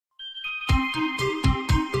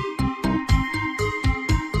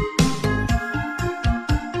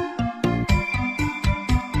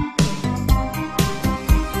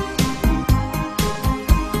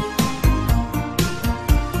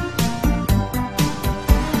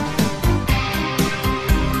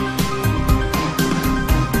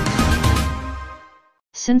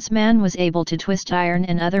Since man was able to twist iron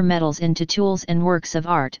and other metals into tools and works of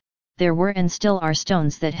art, there were and still are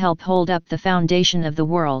stones that help hold up the foundation of the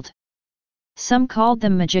world. Some called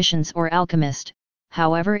them magicians or alchemists,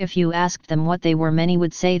 however if you asked them what they were, many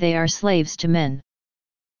would say they are slaves to men.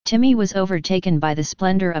 Timmy was overtaken by the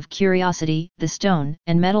splendor of curiosity, the stone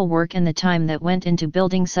and metal work and the time that went into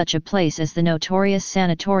building such a place as the notorious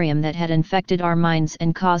sanatorium that had infected our minds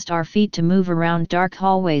and caused our feet to move around dark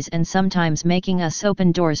hallways and sometimes making us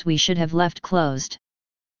open doors we should have left closed.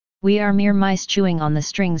 We are mere mice chewing on the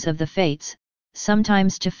strings of the fates,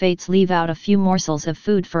 sometimes to fates leave out a few morsels of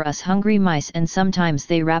food for us hungry mice, and sometimes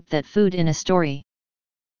they wrap that food in a story.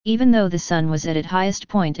 Even though the sun was at its highest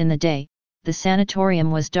point in the day, the sanatorium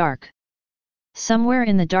was dark. Somewhere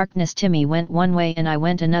in the darkness Timmy went one way and I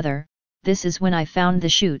went another. This is when I found the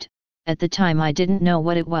chute. At the time I didn't know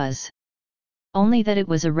what it was. Only that it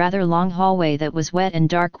was a rather long hallway that was wet and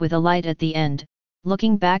dark with a light at the end.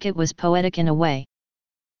 Looking back it was poetic in a way.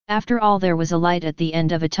 After all, there was a light at the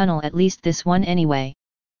end of a tunnel, at least this one anyway.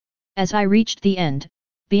 As I reached the end,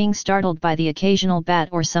 being startled by the occasional bat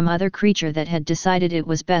or some other creature that had decided it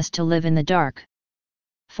was best to live in the dark.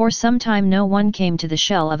 For some time no one came to the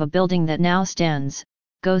shell of a building that now stands.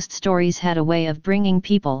 Ghost stories had a way of bringing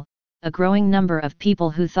people, a growing number of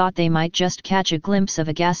people who thought they might just catch a glimpse of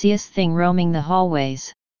a gaseous thing roaming the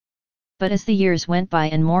hallways. But as the years went by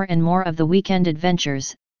and more of the weekend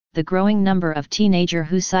adventures, the growing number of teenagers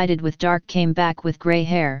who sided with dark came back with gray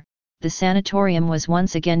hair, the sanatorium was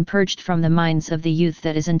once again purged from the minds of the youth,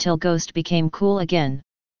 that is until ghost became cool again.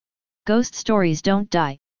 Ghost stories don't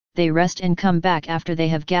die. They rest and come back after they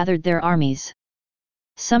have gathered their armies.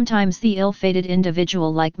 Sometimes the ill-fated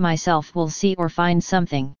individual like myself will see or find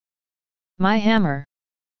something. My hammer.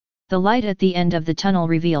 The light at the end of the tunnel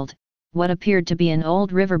revealed what appeared to be an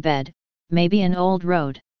old riverbed, maybe an old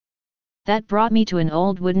road. That brought me to an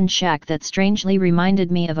old wooden shack that strangely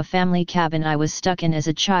reminded me of a family cabin I was stuck in as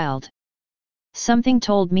a child. Something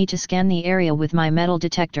told me to scan the area with my metal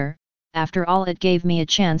detector. After all, it gave me a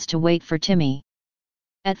chance to wait for Timmy.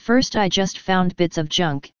 At first I just found bits of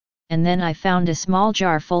junk, and then I found a small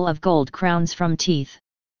jar full of gold crowns from teeth.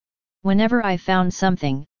 Whenever I found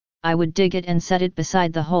something, I would dig it and set it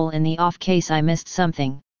beside the hole in the off case I missed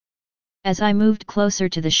something. As I moved closer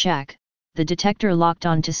to the shack, the detector locked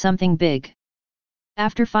onto something big.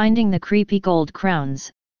 After finding the creepy gold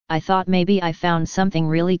crowns, I thought maybe I found something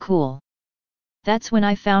really cool. That's when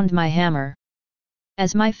I found my hammer.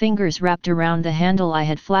 As my fingers wrapped around the handle, I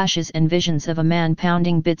had flashes and visions of a man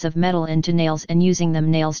pounding bits of metal into nails and using them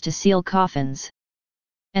nails to seal coffins.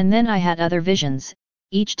 And then I had other visions,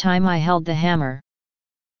 each time I held the hammer.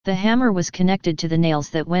 The hammer was connected to the nails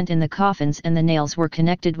that went in the coffins, and the nails were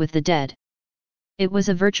connected with the dead. It was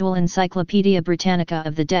a virtual Encyclopedia Britannica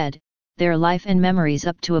of the dead, their life and memories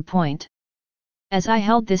up to a point. As I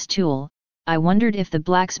held this tool, I wondered if the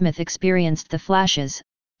blacksmith experienced the flashes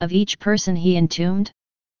of each person he entombed.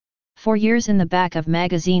 For years in the back of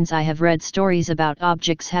magazines I have read stories about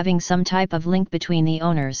objects having some type of link between the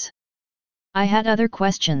owners. I had other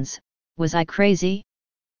questions. Was I crazy?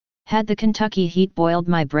 Had the Kentucky heat boiled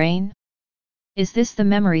my brain? Is this the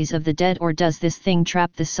memories of the dead, or does this thing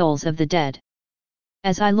trap the souls of the dead?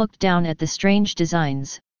 As I looked down at the strange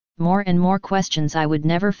designs, more and more questions I would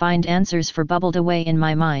never find answers for bubbled away in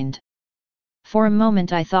my mind. For a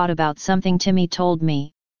moment I thought about something Timmy told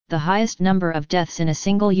me. The highest number of deaths in a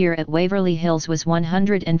single year at Waverly Hills was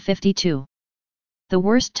 152. The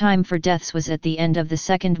worst time for deaths was at the end of the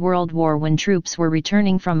Second World War, when troops were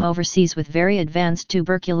returning from overseas with very advanced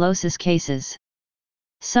tuberculosis cases.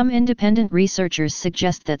 Some independent researchers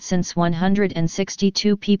suggest that since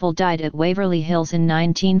 162 people died at Waverly Hills in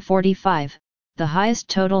 1945, the highest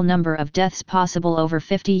total number of deaths possible over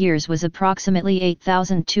 50 years was approximately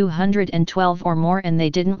 8,212 or more, and they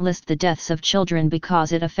didn't list the deaths of children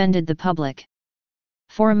because it offended the public.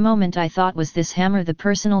 For a moment I thought, was this hammer the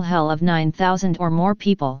personal hell of 9,000 or more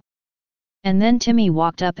people? And then Timmy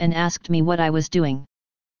walked up and asked me what I was doing.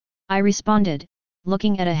 I responded,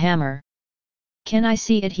 looking at a hammer. Can I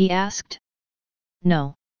see it? He asked.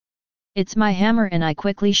 No. It's my hammer, and I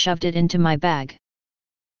quickly shoved it into my bag.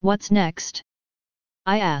 What's next?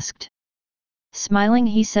 I asked. Smiling,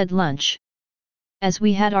 he said, lunch. As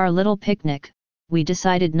we had our little picnic, we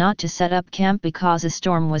decided not to set up camp because a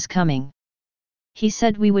storm was coming. He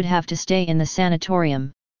said we would have to stay in the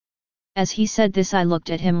sanatorium. As he said this, I looked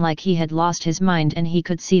at him like he had lost his mind and he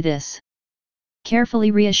could see this.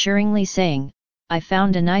 Carefully reassuringly saying, I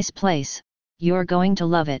found a nice place, you're going to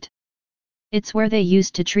love it. It's where they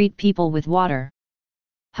used to treat people with water.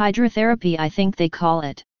 Hydrotherapy, I think they call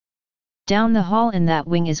it. Down the hall in that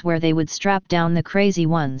wing is where they would strap down the crazy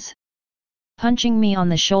ones. Punching me on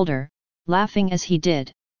the shoulder, laughing as he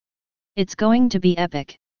did. It's going to be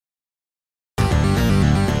epic.